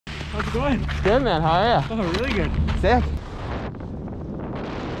How's it going? Good, man. How are you? Oh, really good. Sick.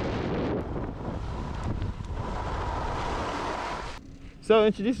 So,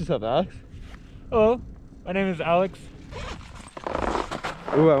 introduce yourself, Alex. Hello, my name is Alex.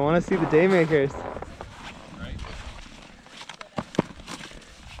 Ooh, I want to see the daymakers.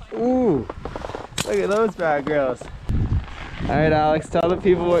 Ooh, look at those bad girls. All right, Alex, tell the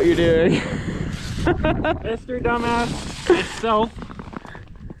people what you're doing. Mr. Dumbass itself.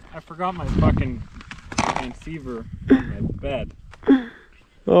 I forgot my fucking transceiver in my bed.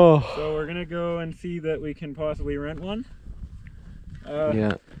 Oh. So we're gonna go and see that we can possibly rent one.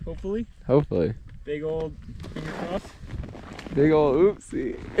 Yeah. Hopefully. Hopefully. Big old finger cross. Big old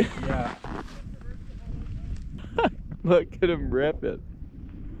oopsie. Yeah. Look at him rip it.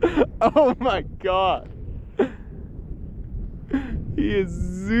 Oh my god. He is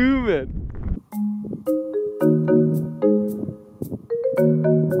zooming.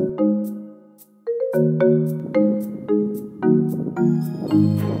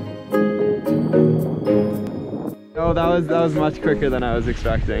 Oh, that was much quicker than I was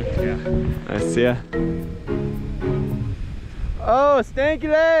expecting. Yeah. Nice, yeah. Oh, stanky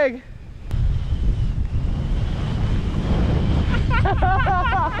leg!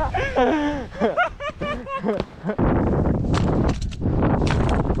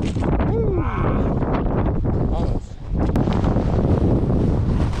 Almost.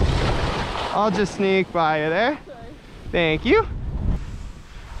 I'll just sneak by you there. Sorry. Thank you.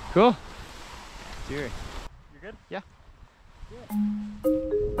 Cool. Cheers. You're good? Yeah.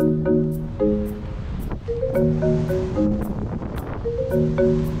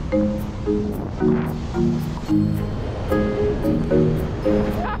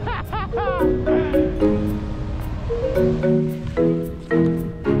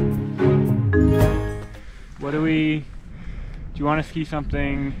 What do you want to ski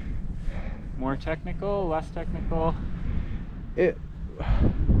something more technical, less technical?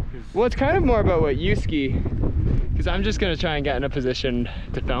 Well, it's kind of more about what you ski, because I'm just gonna try and get in a position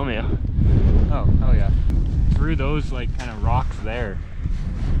to film you. Oh, hell yeah. Through those like kind of rocks there,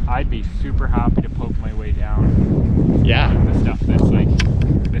 I'd be super happy to poke my way down. Yeah. The stuff that's like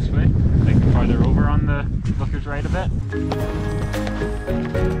this way, like farther over on the looker's right a bit.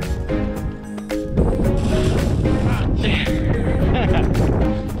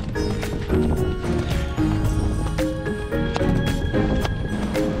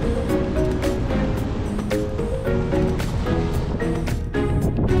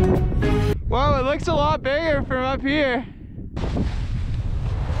 Whoa, it looks a lot bigger from up here.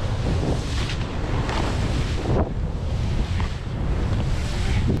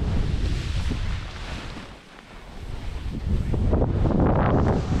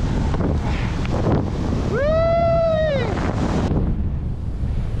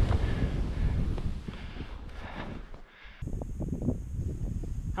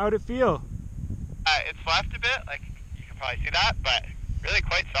 How'd it feel? It's left a bit, like you can probably see that, but really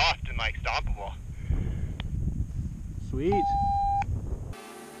quite soft and like stompable. Sweet.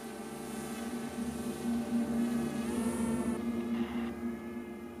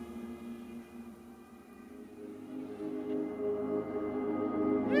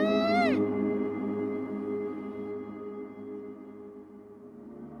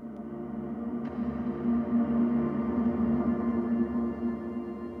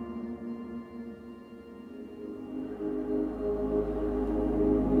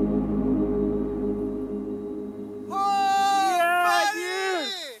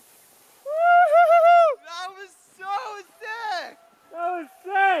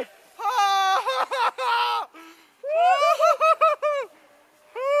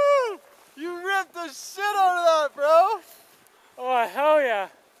 Oh, hell yeah.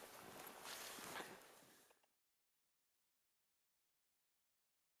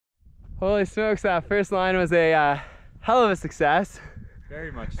 Holy smokes, that first line was a hell of a success.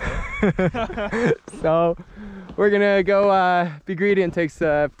 Very much so. So we're gonna go be greedy and take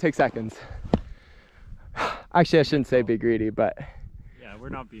seconds. Actually, I shouldn't say be greedy, but yeah, we're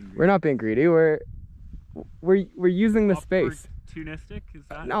not being greedy. We're not being greedy. We're using the space. Opportunistic, is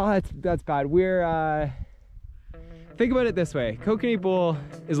that? No, that's bad. We're think about it this way. Coconut Bowl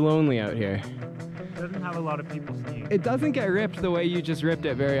is lonely out here. It doesn't have a lot of people skiing. It doesn't get ripped the way you just ripped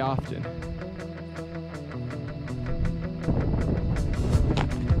it very often.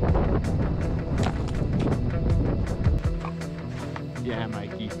 Yeah,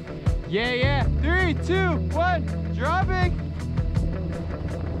 Mikey. Yeah, yeah. 3, 2, 1, dropping.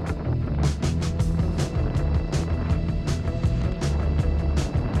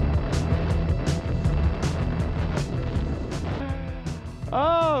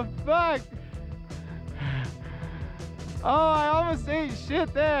 Oh Oh, fuck. Oh, I almost ate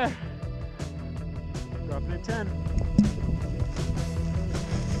shit there. Dropping at 10.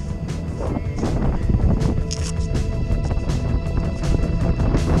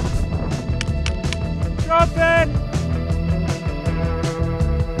 Drop it!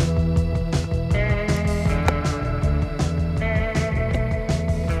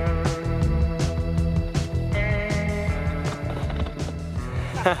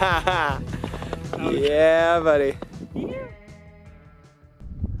 Yeah, buddy.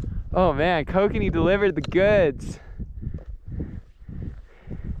 Oh man, Kokanee delivered the goods.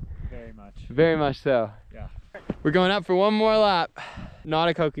 Very much. Very much so. Yeah. We're going up for one more lap. Not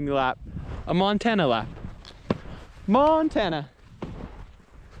a Kokanee lap, a Montana lap. Montana.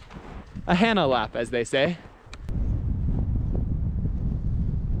 A Hannah lap, as they say.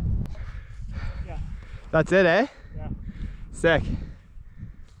 Yeah. That's it, eh? Yeah. Sick.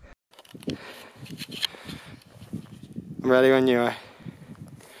 I'm ready when you are.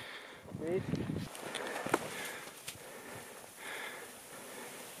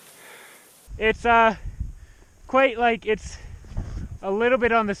 It's quite like, it's a little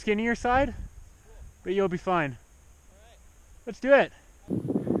bit on the skinnier side, but you'll be fine. Let's do it.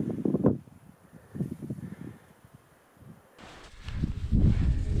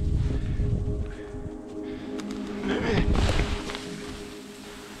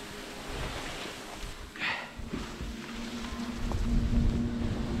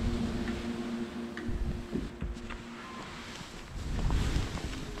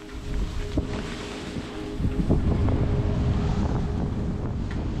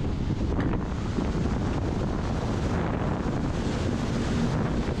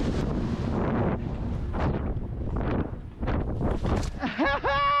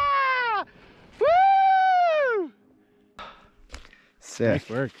 Woo! Sick. Nice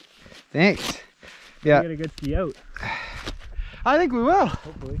work. Thanks. Yeah. We get a good ski out. I think we will.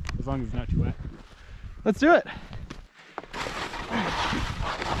 Hopefully, as long as it's not too wet. Let's do it.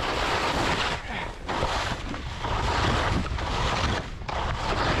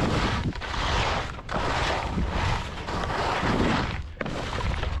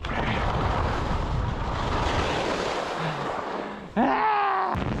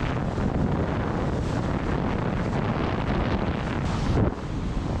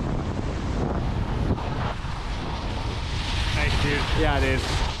 Nice, dude. Yeah, it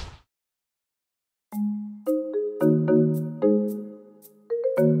is.